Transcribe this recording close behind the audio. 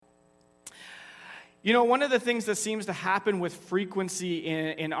You know, one of the things that seems to happen with frequency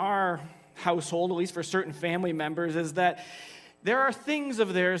in our household, at least for certain family members, is that there are things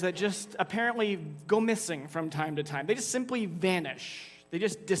of theirs that just apparently go missing from time to time. They just simply vanish. They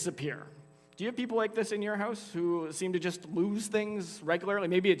just disappear. Do you have people like this in your house who seem to just lose things regularly?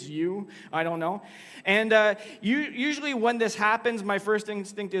 Maybe it's you. I don't know. And usually when this happens, my first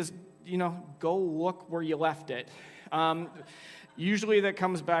instinct is, go look where you left it. Usually that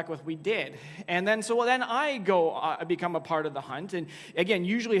comes back with, we did. And then I go become a part of the hunt. And again,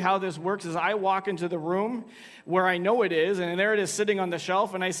 usually how this works is I walk into the room where I know it is, and there it is sitting on the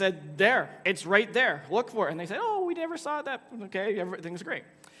shelf, and I said, there, it's right there. Look for it. And they said, oh, we never saw that. Okay, everything's great.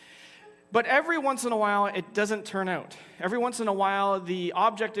 But every once in a while, it doesn't turn out. Every once in a while, the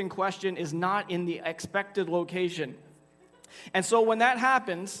object in question is not in the expected location. And so when that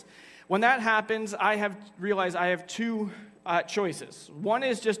happens, I have realized I have two choices. One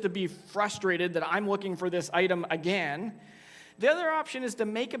is just to be frustrated that I'm looking for this item again. The other option is to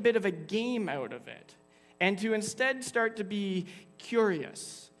make a bit of a game out of it and to instead start to be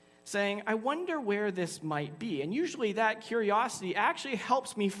curious, saying, I wonder where this might be. And usually that curiosity actually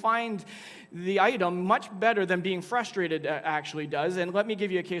helps me find the item much better than being frustrated actually does. And let me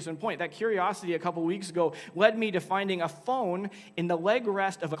give you a case in point. That curiosity a couple weeks ago led me to finding a phone in the leg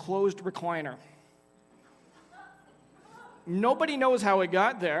rest of a closed recliner. Nobody knows how it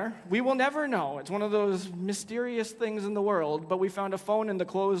got there. We will never know. It's one of those mysterious things in the world, but we found a phone in the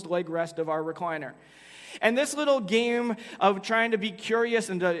closed leg rest of our recliner. And this little game of trying to be curious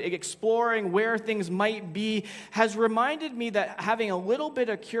and exploring where things might be has reminded me that having a little bit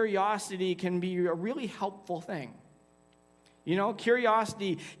of curiosity can be a really helpful thing.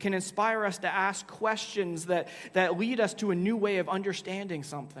 Curiosity can inspire us to ask questions that lead us to a new way of understanding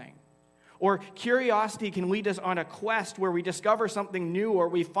something. Or curiosity can lead us on a quest where we discover something new or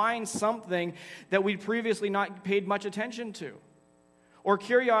we find something that we'd previously not paid much attention to. Or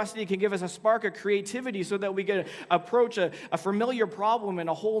curiosity can give us a spark of creativity so that we can approach a familiar problem in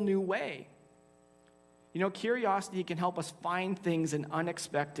a whole new way. Curiosity can help us find things in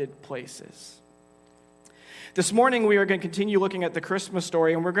unexpected places. This morning we are going to continue looking at the Christmas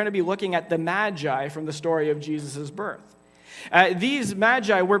story, and we're going to be looking at the Magi from the story of Jesus' birth. These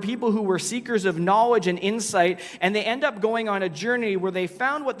Magi were people who were seekers of knowledge and insight, and they end up going on a journey where they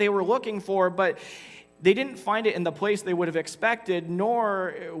found what they were looking for, but they didn't find it in the place they would have expected,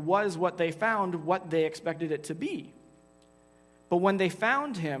 nor was what they found what they expected it to be. But when they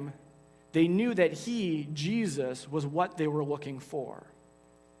found him, they knew that he, Jesus, was what they were looking for.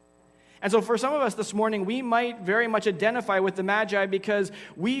 And so for some of us this morning, we might very much identify with the Magi because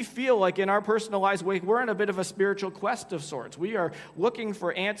we feel like in our personal lives, we're on a bit of a spiritual quest of sorts. We are looking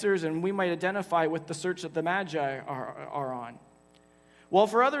for answers, and we might identify with the search that the Magi are on. Well,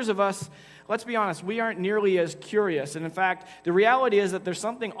 for others of us, let's be honest, we aren't nearly as curious. And in fact, the reality is that there's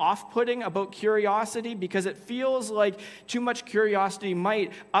something off-putting about curiosity because it feels like too much curiosity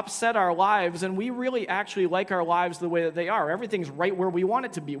might upset our lives, and we really actually like our lives the way that they are. Everything's right where we want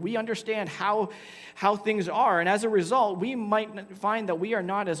it to be. We understand how things are, and as a result, we might find that we are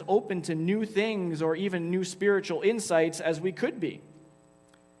not as open to new things or even new spiritual insights as we could be.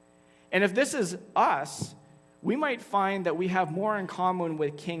 And if this is us, we might find that we have more in common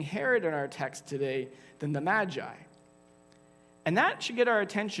with King Herod in our text today than the Magi. And that should get our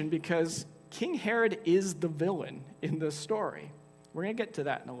attention because King Herod is the villain in this story. We're going to get to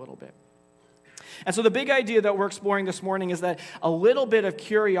that in a little bit. And so the big idea that we're exploring this morning is that a little bit of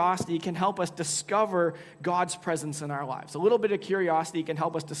curiosity can help us discover God's presence in our lives. A little bit of curiosity can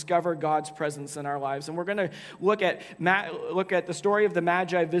help us discover God's presence in our lives. And we're going to look at the story of the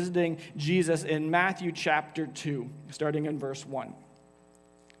Magi visiting Jesus in Matthew chapter 2, starting in verse 1.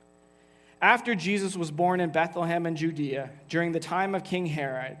 After Jesus was born in Bethlehem in Judea, during the time of King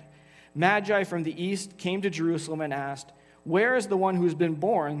Herod, Magi from the east came to Jerusalem and asked, "Where is the one who has been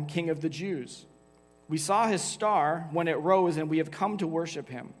born King of the Jews? We saw his star when it rose, and we have come to worship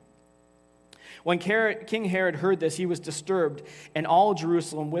him." When King Herod heard this, he was disturbed, and all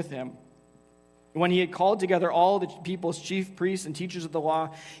Jerusalem with him. When he had called together all the people's chief priests and teachers of the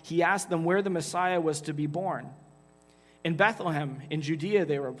law, he asked them where the Messiah was to be born. "In Bethlehem, in Judea,"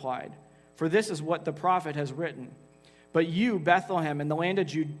 they replied, "for this is what the prophet has written. But you, Bethlehem, in the land of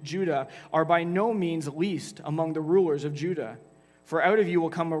Judah, are by no means least among the rulers of Judah. For out of you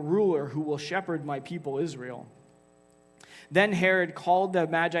will come a ruler who will shepherd my people Israel." Then Herod called the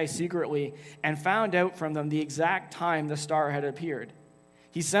Magi secretly and found out from them the exact time the star had appeared.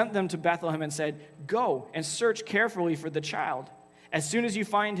 He sent them to Bethlehem and said, "Go and search carefully for the child. As soon as you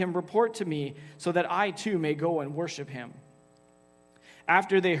find him, report to me so that I too may go and worship him."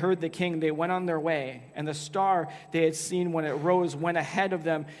 After they heard the king, they went on their way, and the star they had seen when it rose went ahead of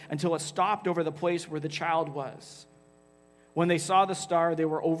them until it stopped over the place where the child was. When they saw the star, they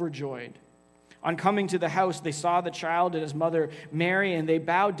were overjoyed. On coming to the house, they saw the child and his mother Mary, and they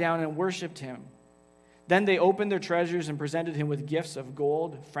bowed down and worshipped him. Then they opened their treasures and presented him with gifts of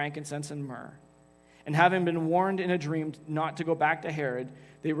gold, frankincense, and myrrh. And having been warned in a dream not to go back to Herod,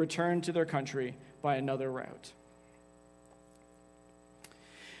 they returned to their country by another route.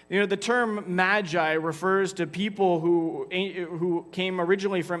 The term magi refers to people who came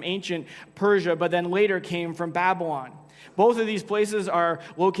originally from ancient Persia, but then later came from Babylon. Both of these places are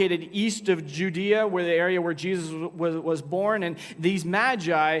located east of Judea, where the area where Jesus was born, and these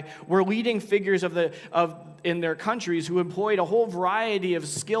magi were leading figures in their countries who employed a whole variety of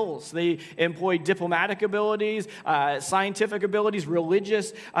skills. They employed diplomatic abilities, scientific abilities,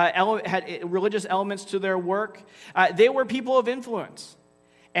 had religious elements to their work. They were people of influence,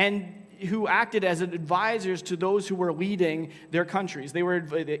 and who acted as advisors to those who were leading their countries. They were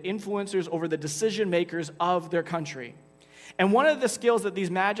the influencers over the decision makers of their country. And one of the skills that these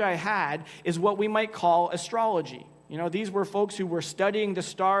magi had is what we might call astrology. These were folks who were studying the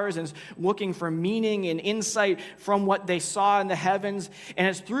stars and looking for meaning and insight from what they saw in the heavens. And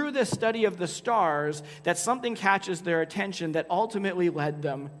it's through the study of the stars that something catches their attention that ultimately led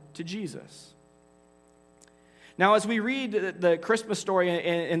them to Jesus. Now, as we read the Christmas story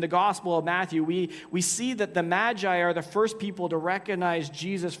in the Gospel of Matthew, we see that the Magi are the first people to recognize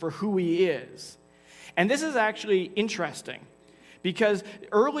Jesus for who he is. And this is actually interesting because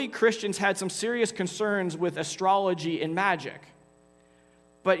early Christians had some serious concerns with astrology and magic.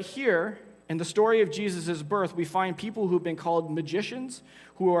 But here, in the story of Jesus' birth, we find people who've been called magicians,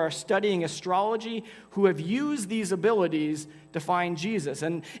 who are studying astrology, who have used these abilities to find Jesus.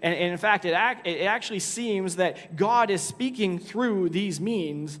 And in fact, it actually seems that God is speaking through these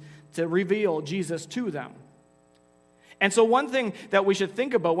means to reveal Jesus to them. And so one thing that we should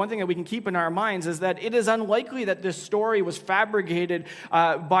think about, one thing that we can keep in our minds is that it is unlikely that this story was fabricated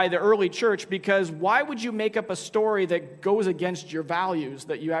by the early church, because why would you make up a story that goes against your values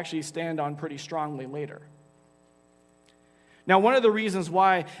that you actually stand on pretty strongly later? Now, one of the reasons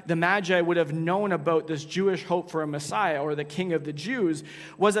why the Magi would have known about this Jewish hope for a Messiah, or the King of the Jews,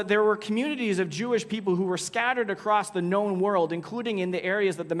 was that there were communities of Jewish people who were scattered across the known world, including in the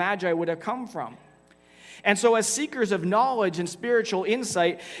areas that the Magi would have come from. And so as seekers of knowledge and spiritual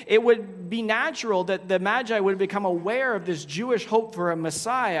insight, it would be natural that the Magi would become aware of this Jewish hope for a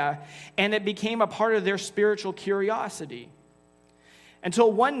Messiah, and it became a part of their spiritual curiosity.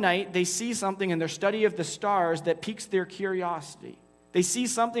 Until one night, they see something in their study of the stars that piques their curiosity. They see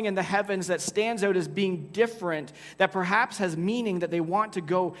something in the heavens that stands out as being different, that perhaps has meaning that they want to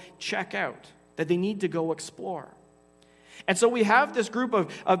go check out, that they need to go explore. And so we have this group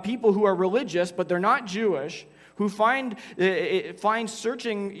of people who are religious, but they're not Jewish, who find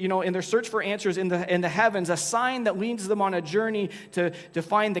searching, in their search for answers in the heavens, a sign that leads them on a journey to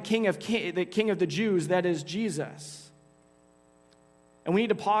find the King of the Jews, that is Jesus. And we need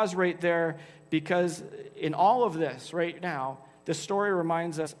to pause right there, because in all of this right now, the story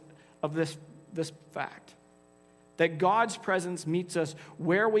reminds us of this fact, that God's presence meets us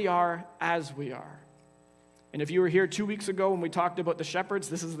where we are as we are. And if you were here 2 weeks ago when we talked about the shepherds,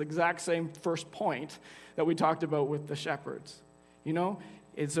 this is the exact same first point that we talked about with the shepherds.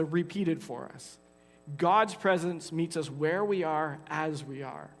 It's repeated for us. God's presence meets us where we are as we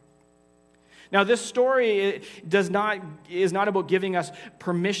are. Now, this story is not about giving us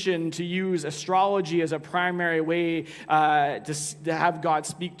permission to use astrology as a primary way to have God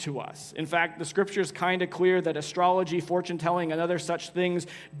speak to us. In fact, the scripture is kind of clear that astrology, fortune telling, and other such things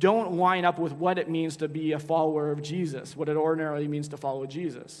don't line up with what it means to be a follower of Jesus, what it ordinarily means to follow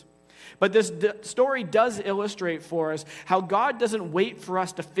Jesus. But this story does illustrate for us how God doesn't wait for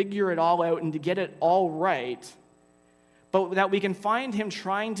us to figure it all out and to get it all right, but that we can find him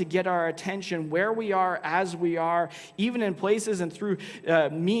trying to get our attention where we are as we are, even in places and through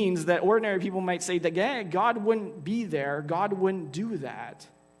means that ordinary people might say that God wouldn't be there, God wouldn't do that.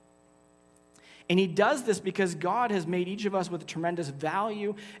 And he does this because God has made each of us with tremendous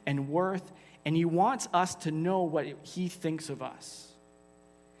value and worth, and he wants us to know what he thinks of us.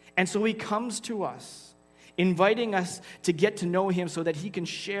 And so he comes to us, inviting us to get to know him so that he can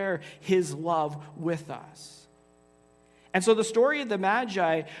share his love with us. And so the story of the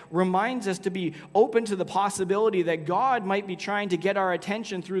Magi reminds us to be open to the possibility that God might be trying to get our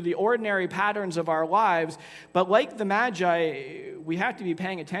attention through the ordinary patterns of our lives. But like the Magi, we have to be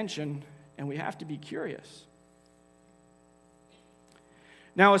paying attention and we have to be curious.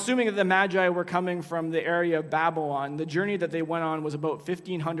 Now, assuming that the Magi were coming from the area of Babylon, the journey that they went on was about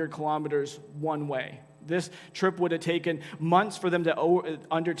 1,500 kilometers one way. This trip would have taken months for them to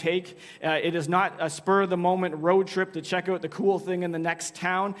undertake. It is not a spur-of-the-moment road trip to check out the cool thing in the next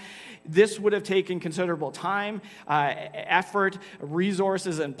town. This would have taken considerable time, effort,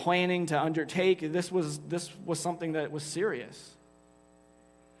 resources, and planning to undertake. This was something that was serious.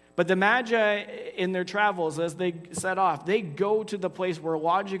 But the Magi, in their travels, as they set off, they go to the place where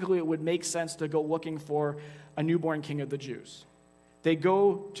logically it would make sense to go looking for a newborn king of the Jews. They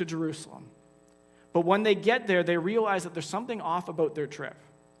go to Jerusalem. But when they get there, they realize that there's something off about their trip.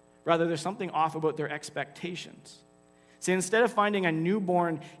 Rather, there's something off about their expectations. See, instead of finding a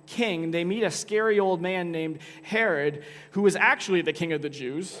newborn king, they meet a scary old man named Herod, who is actually the king of the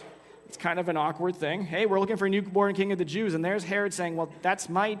Jews. It's kind of an awkward thing. Hey, we're looking for a newborn king of the Jews. And there's Herod saying, well, that's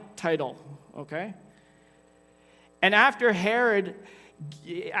my title, okay? And after Herod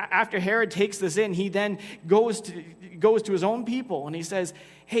takes this in, he then goes to his own people and he says,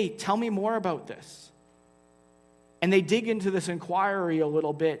 hey, tell me more about this. And they dig into this inquiry a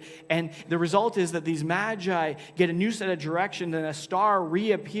little bit, and the result is that these Magi get a new set of direction, and a star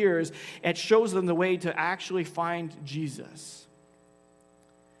reappears and shows them the way to actually find Jesus.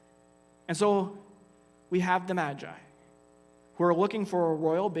 And so we have the Magi, who are looking for a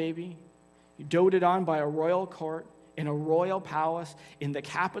royal baby, doted on by a royal court, in a royal palace, in the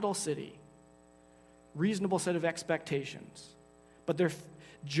capital city. Reasonable set of expectations. But their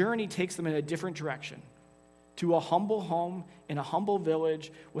journey takes them in a different direction, to a humble home in a humble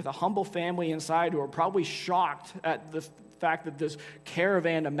village with a humble family inside who are probably shocked at the fact that this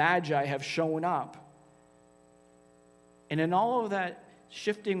caravan of Magi have shown up. And in all of that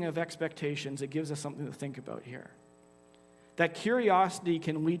shifting of expectations, it gives us something to think about here. That curiosity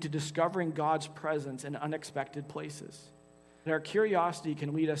can lead to discovering God's presence in unexpected places. That our curiosity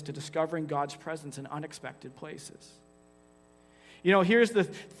can lead us to discovering God's presence in unexpected places. You know, here's the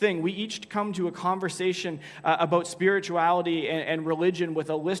thing. We each come to a conversation about spirituality and religion with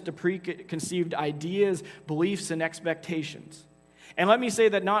a list of preconceived ideas, beliefs, and expectations. And let me say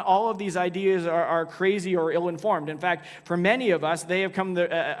that not all of these ideas are crazy or ill-informed. In fact, for many of us, they have come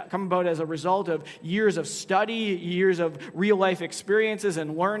about as a result of years of study, years of real-life experiences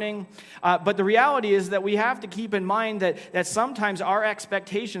and learning. But the reality is that we have to keep in mind that sometimes our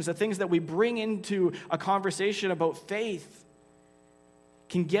expectations, the things that we bring into a conversation about faith,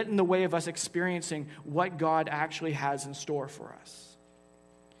 can get in the way of us experiencing what God actually has in store for us.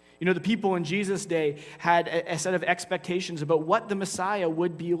 You know, the people in Jesus' day had a set of expectations about what the Messiah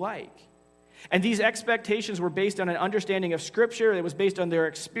would be like. And these expectations were based on an understanding of Scripture. It was based on their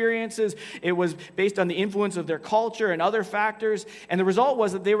experiences. It was based on the influence of their culture and other factors. And the result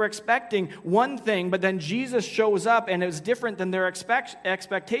was that they were expecting one thing, but then Jesus shows up and it was different than their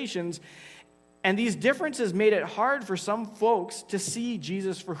expectations. And these differences made it hard for some folks to see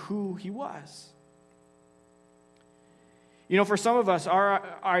Jesus for who he was. You know, for some of us, our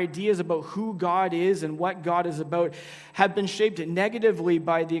ideas about who God is and what God is about have been shaped negatively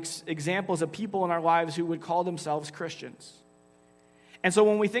by the examples of people in our lives who would call themselves Christians. And so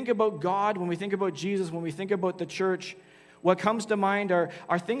when we think about God, when we think about Jesus, when we think about the church, what comes to mind are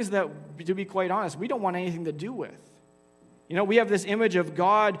things that, to be quite honest, we don't want anything to do with. You know, we have this image of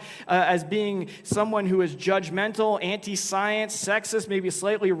God as being someone who is judgmental, anti-science, sexist, maybe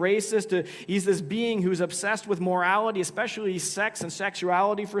slightly racist. He's this being who's obsessed with morality, especially sex and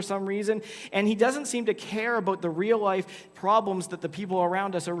sexuality for some reason. And he doesn't seem to care about the real-life problems that the people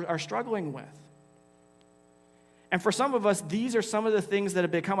around us are struggling with. And for some of us, these are some of the things that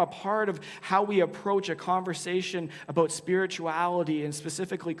have become a part of how we approach a conversation about spirituality and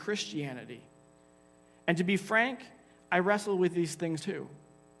specifically Christianity. And to be frank, I wrestle with these things too.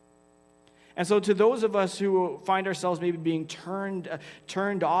 And so to those of us who find ourselves maybe being turned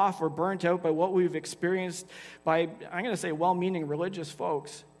off or burnt out by what we've experienced by, I'm going to say, well-meaning religious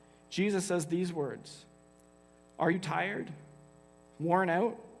folks, Jesus says these words: are you tired, worn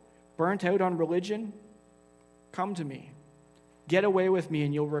out, burnt out on religion? Come to me. Get away with me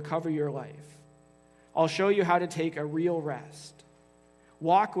and you'll recover your life. I'll show you how to take a real rest.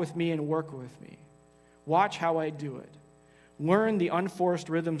 Walk with me and work with me. Watch how I do it. Learn the unforced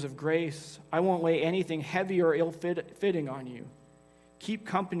rhythms of grace. I won't lay anything heavy or ill-fitting on you. Keep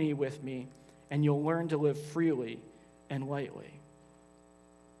company with me, and you'll learn to live freely and lightly.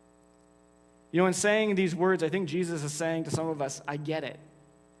 You know, in saying these words, I think Jesus is saying to some of us, I get it.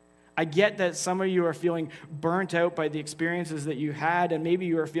 I get that some of you are feeling burnt out by the experiences that you had, and maybe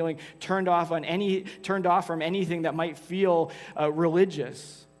you are feeling turned off from anything that might feel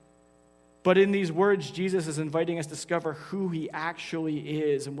religious. But in these words, Jesus is inviting us to discover who he actually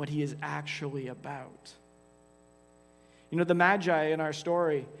is and what he is actually about. You know, the Magi in our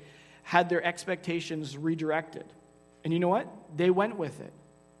story had their expectations redirected. And you know what? They went with it.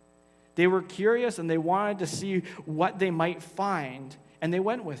 They were curious and they wanted to see what they might find, and they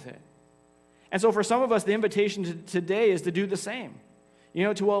went with it. And so for some of us, the invitation today is to do the same. You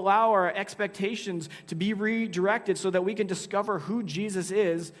know, to allow our expectations to be redirected so that we can discover who Jesus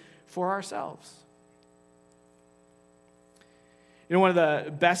is for ourselves. You know, one of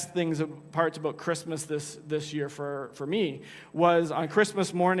the best parts about Christmas this year for me was on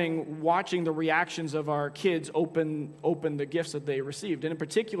Christmas morning watching the reactions of our kids open the gifts that they received. And in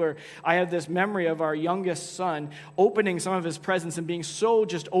particular, I have this memory of our youngest son opening some of his presents and being so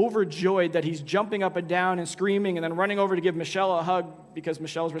just overjoyed that he's jumping up and down and screaming and then running over to give Michelle a hug because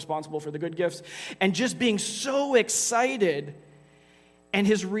Michelle's responsible for the good gifts, and just being so excited. And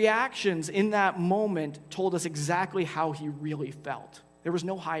his reactions in that moment told us exactly how he really felt. There was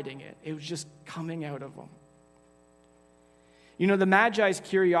no hiding it. It was just coming out of him. You know, the Magi's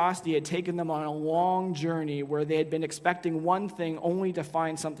curiosity had taken them on a long journey where they had been expecting one thing only to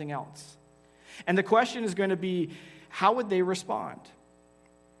find something else. And the question is going to be, how would they respond?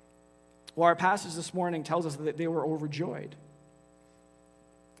 Well, our passage this morning tells us that they were overjoyed.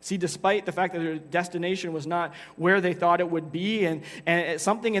 See, despite the fact that their destination was not where they thought it would be, and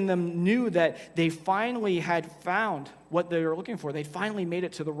something in them knew that they finally had found what they were looking for. They finally made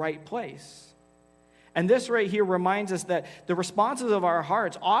it to the right place. And this right here reminds us that the responses of our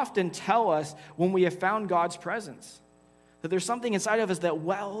hearts often tell us when we have found God's presence. That there's something inside of us that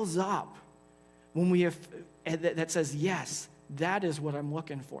wells up when we have that says, yes, that is what I'm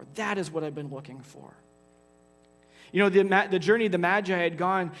looking for. That is what I've been looking for. You know, the journey the Magi had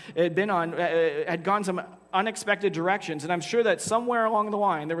gone some unexpected directions. And I'm sure that somewhere along the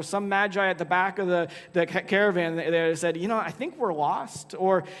line, there was some Magi at the back of the caravan that said, you know, I think we're lost.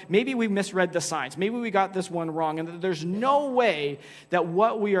 Or maybe we misread the signs. Maybe we got this one wrong. And there's no way that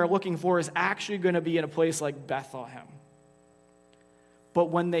what we are looking for is actually going to be in a place like Bethlehem. But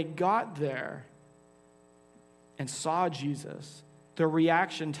when they got there and saw Jesus, their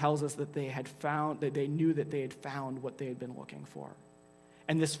reaction tells us that they knew that they had found what they had been looking for.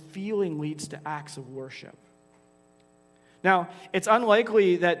 And this feeling leads to acts of worship. Now, it's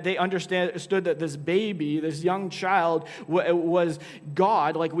unlikely that they understood that this baby, this young child, was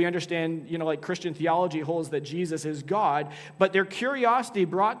God, like we understand, you know, like Christian theology holds that Jesus is God, but their curiosity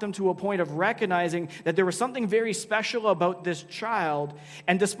brought them to a point of recognizing that there was something very special about this child,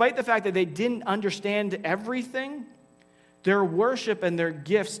 and despite the fact that they didn't understand everything, their worship and their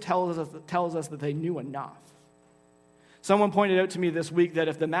gifts tells us that they knew enough. Someone pointed out to me this week that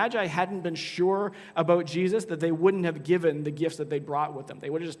if the Magi hadn't been sure about Jesus, that they wouldn't have given the gifts that they brought with them. They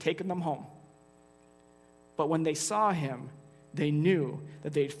would have just taken them home. But when they saw him, they knew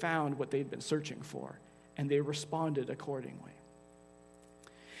that they'd found what they'd been searching for, and they responded accordingly.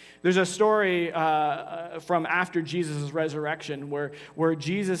 There's a story from after Jesus' resurrection where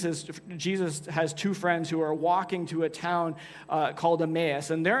Jesus has two friends who are walking to a town called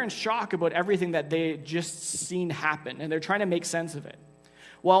Emmaus, and they're in shock about everything that they just seen happen, and they're trying to make sense of it.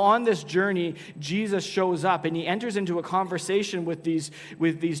 While on this journey, Jesus shows up and he enters into a conversation with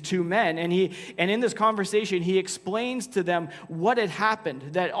these two men. And in this conversation, he explains to them what had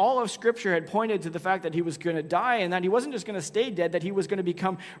happened, that all of Scripture had pointed to the fact that he was going to die and that he wasn't just going to stay dead, that he was going to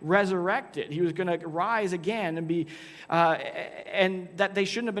become resurrected. He was going to rise again and that they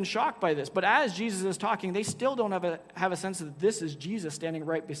shouldn't have been shocked by this. But as Jesus is talking, they still don't have a sense that this is Jesus standing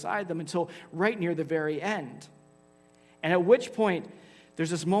right beside them until right near the very end. And at which point, there's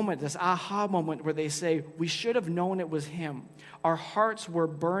this moment, this aha moment where they say, we should have known it was him. Our hearts were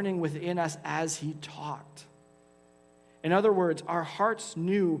burning within us as he talked. In other words, our hearts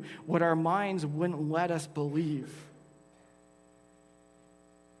knew what our minds wouldn't let us believe.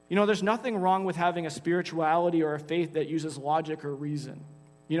 You know, there's nothing wrong with having a spirituality or a faith that uses logic or reason.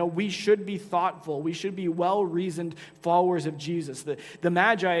 You know, we should be thoughtful. We should be well-reasoned followers of Jesus. The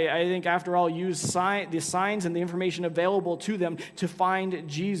Magi, I think, after all, used the signs and the information available to them to find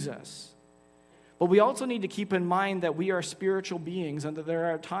Jesus. But we also need to keep in mind that we are spiritual beings and that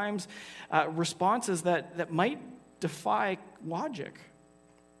there are times responses that might defy logic.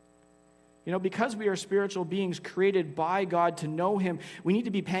 You know, because we are spiritual beings created by God to know him, we need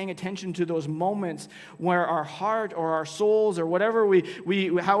to be paying attention to those moments where our heart or our souls or whatever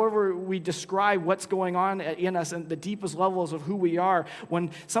however we describe what's going on in us and the deepest levels of who we are,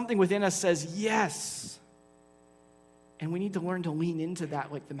 when something within us says yes. And we need to learn to lean into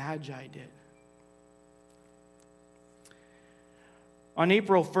that like the Magi did. On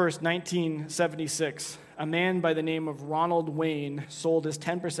April 1st, 1976, a man by the name of Ronald Wayne sold his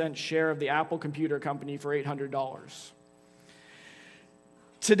 10% share of the Apple Computer Company for $800.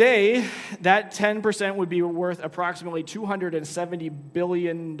 Today, that 10% would be worth approximately $270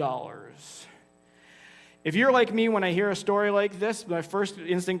 billion. If you're like me, when I hear a story like this, my first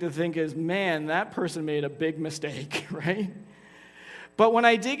instinct to think is, man, that person made a big mistake, right? But when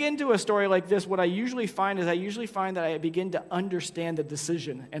I dig into a story like this, what I usually find that I begin to understand the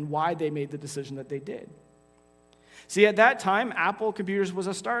decision and why they made the decision that they did. See, at that time, Apple Computers was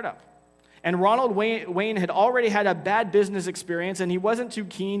a startup. And Ronald Wayne had already had a bad business experience, and he wasn't too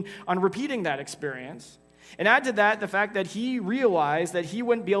keen on repeating that experience. And add to that the fact that he realized that he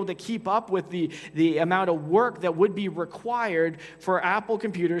wouldn't be able to keep up with the amount of work that would be required for Apple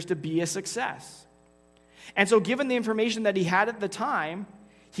Computers to be a success. And so given the information that he had at the time,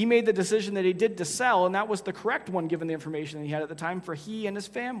 he made the decision that he did to sell, and that was the correct one given the information that he had at the time for he and his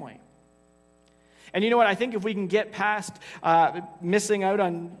family. And you know what? I think if we can get past missing out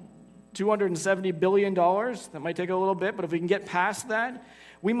on $270 billion, that might take a little bit, but if we can get past that,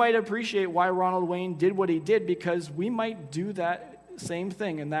 we might appreciate why Ronald Wayne did what he did, because we might do that same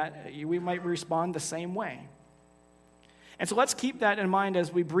thing and that we might respond the same way. And so let's keep that in mind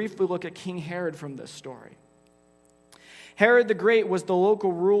as we briefly look at King Herod from this story. Herod the Great was the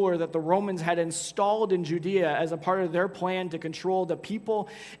local ruler that the Romans had installed in Judea as a part of their plan to control the people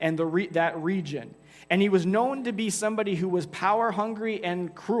and that region. And he was known to be somebody who was power-hungry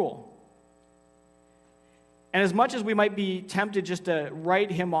and cruel. And as much as we might be tempted just to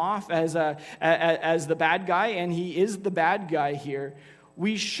write him off as the bad guy, and he is the bad guy here,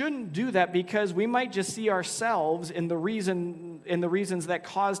 we shouldn't do that, because we might just see ourselves in the reasons that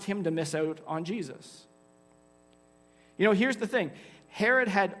caused him to miss out on Jesus. You know, here's the thing. Herod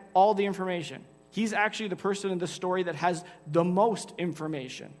had all the information. He's actually the person in the story that has the most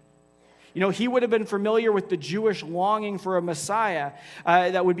information. You know, he would have been familiar with the Jewish longing for a Messiah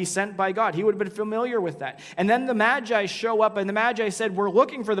that would be sent by God. He would have been familiar with that. And then the Magi show up, and the Magi said, we're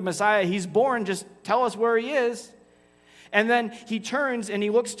looking for the Messiah. He's born. Just tell us where he is. And then he turns and he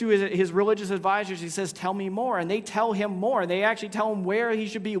looks to his religious advisors. He says, tell me more. And they tell him more. They actually tell him where he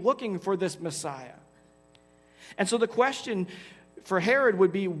should be looking for this Messiah. And so the question for Herod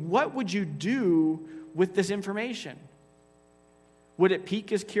would be, what would you do with this information? Would it pique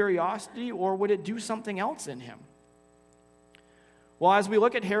his curiosity, or would it do something else in him? Well, as we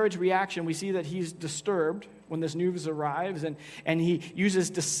look at Herod's reaction, we see that he's disturbed when this news arrives, and he uses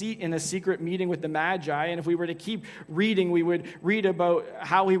deceit in a secret meeting with the Magi. And if we were to keep reading, we would read about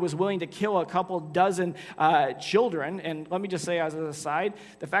how he was willing to kill a couple dozen children. And let me just say as an aside,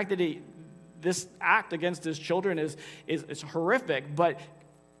 the fact that this act against his children is horrific, but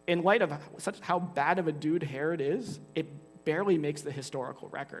in light of how bad of a dude Herod is, it barely makes the historical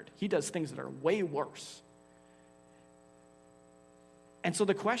record. He does things that are way worse. And so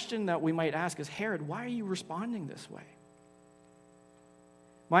the question that we might ask is, Herod, why are you responding this way?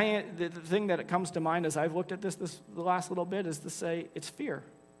 The thing that comes to mind as I've looked at the last little bit is to say it's fear.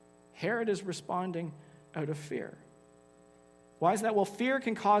 Herod is responding out of fear. Why is that? Well, fear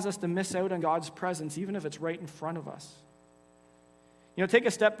can cause us to miss out on God's presence, even if it's right in front of us. You know, take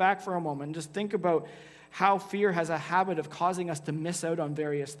a step back for a moment and just think about how fear has a habit of causing us to miss out on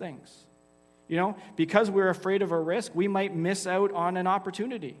various things. You know, because we're afraid of a risk, we might miss out on an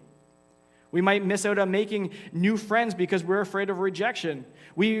opportunity. We might miss out on making new friends because we're afraid of rejection.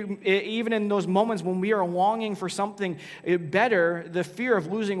 Even in those moments when we are longing for something better, the fear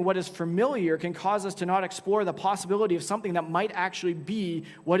of losing what is familiar can cause us to not explore the possibility of something that might actually be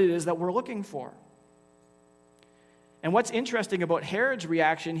what it is that we're looking for. And what's interesting about Herod's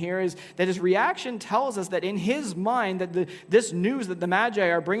reaction here is that his reaction tells us that in his mind that this news that the Magi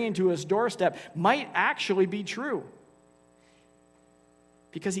are bringing to his doorstep might actually be true.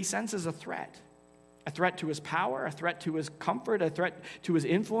 Because he senses a threat to his power, a threat to his comfort, a threat to his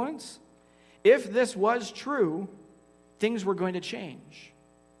influence. If this was true, things were going to change.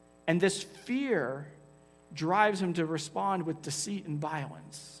 And this fear drives him to respond with deceit and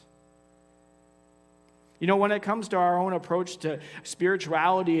violence. You know, when it comes to our own approach to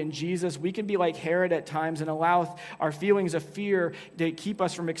spirituality and Jesus, we can be like Herod at times and allow our feelings of fear to keep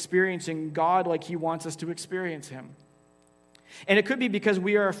us from experiencing God like he wants us to experience him. And it could be because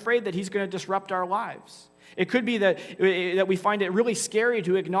we are afraid that he's going to disrupt our lives. It could be that we find it really scary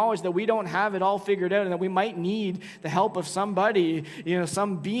to acknowledge that we don't have it all figured out and that we might need the help of somebody,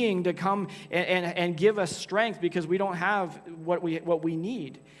 some being to come and give us strength because we don't have what we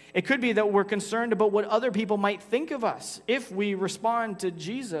need. It could be that we're concerned about what other people might think of us if we respond to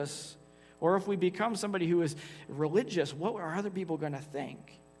Jesus Or if we become somebody who is religious, what are other people going to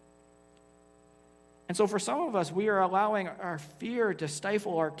think? And so for some of us, we are allowing our fear to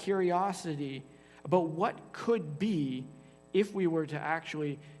stifle our curiosity about what could be if we were to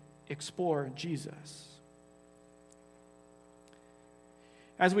actually explore Jesus.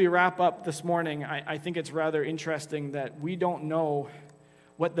 As we wrap up this morning, I think it's rather interesting that we don't know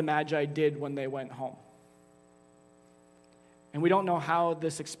what the Magi did when they went home. And we don't know how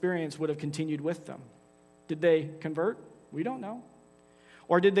this experience would have continued with them. Did they convert? We don't know.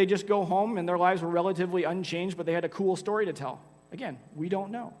 Or did they just go home and their lives were relatively unchanged, but they had a cool story to tell? Again, we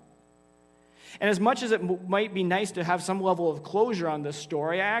don't know. And as much as it might be nice to have some level of closure on this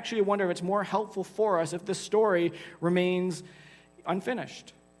story, I actually wonder if it's more helpful for us if this story remains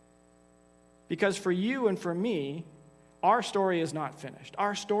unfinished. Because for you and for me, our story is not finished.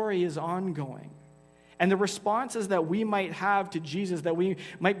 Our story is ongoing. And the responses that we might have to Jesus, that we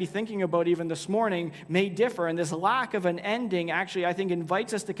might be thinking about even this morning, may differ. And this lack of an ending actually, I think,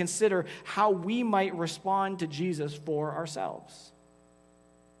 invites us to consider how we might respond to Jesus for ourselves.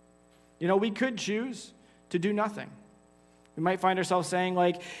 You know, we could choose to do nothing. We might find ourselves saying,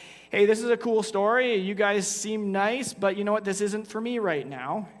 like, hey, this is a cool story. You guys seem nice, but you know what? This isn't for me right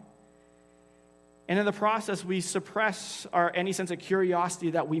now. And in the process, we suppress any sense of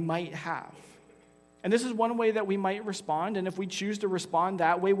curiosity that we might have. And this is one way that we might respond, and if we choose to respond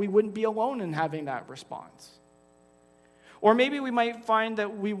that way, we wouldn't be alone in having that response. Or maybe we might find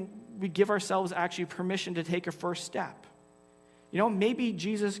that we give ourselves actually permission to take a first step. You know, maybe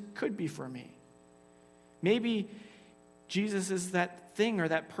Jesus could be for me. Maybe Jesus is that thing or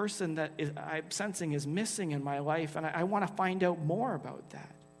that person that I'm sensing is missing in my life, and I want to find out more about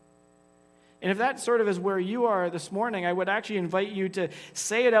that. And if that sort of is where you are this morning, I would actually invite you to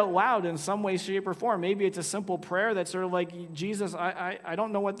say it out loud in some way, shape, or form. Maybe it's a simple prayer that's sort of like, Jesus, I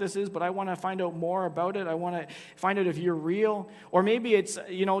don't know what this is, but I want to find out more about it. I want to find out if you're real. Or maybe it's,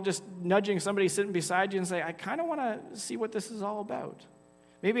 you know, just nudging somebody sitting beside you and say, I kind of want to see what this is all about.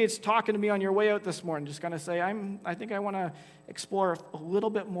 Maybe it's talking to me on your way out this morning, just kind of say, I think I want to explore a little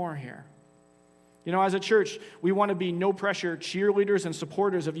bit more here. You know, as a church, we want to be no-pressure cheerleaders and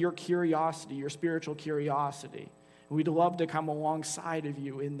supporters of your curiosity, your spiritual curiosity. And we'd love to come alongside of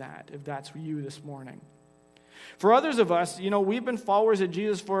you in that, if that's you this morning. For others of us, you know, we've been followers of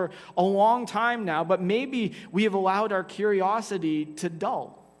Jesus for a long time now, but maybe we have allowed our curiosity to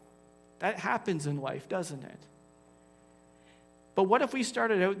dull. That happens in life, doesn't it? But what if we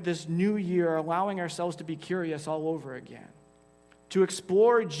started out this new year allowing ourselves to be curious all over again? To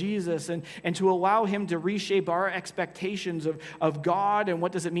explore Jesus and to allow him to reshape our expectations of God and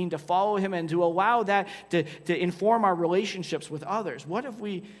what does it mean to follow him, and to allow that to inform our relationships with others. What if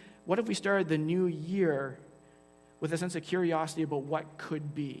we started the new year with a sense of curiosity about what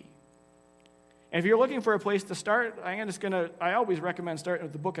could be? And if you're looking for a place to start, I always recommend starting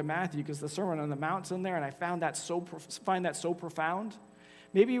with the book of Matthew, because the Sermon on the Mount's in there, and I find that so profound.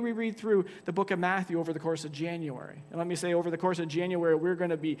 Maybe we read through the book of Matthew over the course of January. And let me say, over the course of January, we're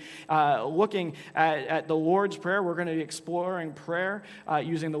going to be looking at the Lord's Prayer. We're going to be exploring prayer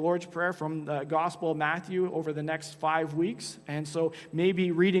using the Lord's Prayer from the Gospel of Matthew over the next 5 weeks. And so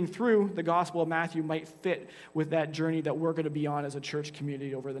maybe reading through the Gospel of Matthew might fit with that journey that we're going to be on as a church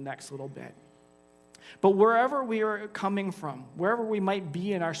community over the next little bit. But wherever we are coming from, wherever we might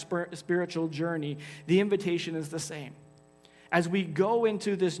be in our spiritual journey, the invitation is the same. As we go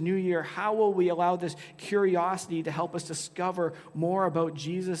into this new year, how will we allow this curiosity to help us discover more about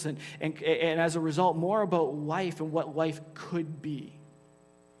Jesus and as a result, more about life and what life could be?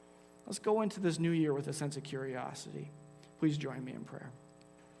 Let's go into this new year with a sense of curiosity. Please join me in prayer.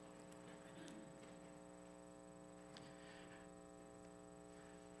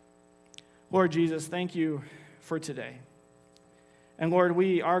 Lord Jesus, thank you for today. And Lord,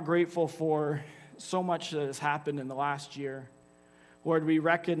 we are grateful for so much that has happened in the last year. Lord, we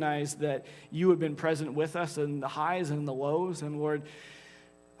recognize that you have been present with us in the highs and the lows. And Lord,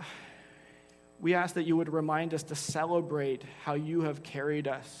 we ask that you would remind us to celebrate how you have carried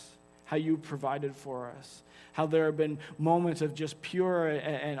us, how you provided for us, how there have been moments of just pure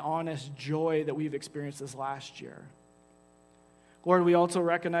and honest joy that we've experienced this last year. Lord, we also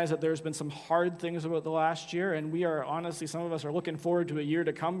recognize that there's been some hard things about the last year, and we are honestly, some of us are looking forward to a year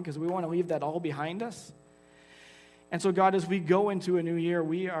to come because we want to leave that all behind us. And so, God, as we go into a new year,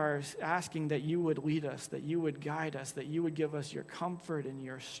 we are asking that you would lead us, that you would guide us, that you would give us your comfort and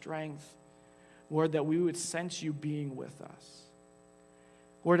your strength. Lord, that we would sense you being with us.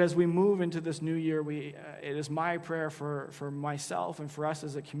 Lord, as we move into this new year, it is my prayer for myself and for us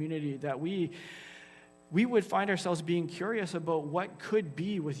as a community that we we would find ourselves being curious about what could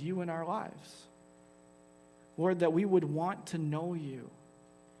be with you in our lives. Lord, that we would want to know you,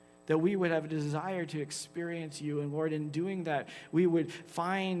 that we would have a desire to experience you. And Lord, in doing that, we would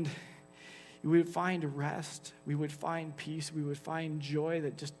find rest, we would find peace, we would find joy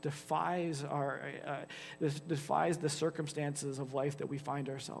that just defies the circumstances of life that we find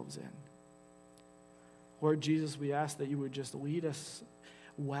ourselves in. Lord Jesus, we ask that you would just lead us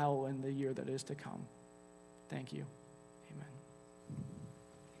well in the year that is to come. Thank you.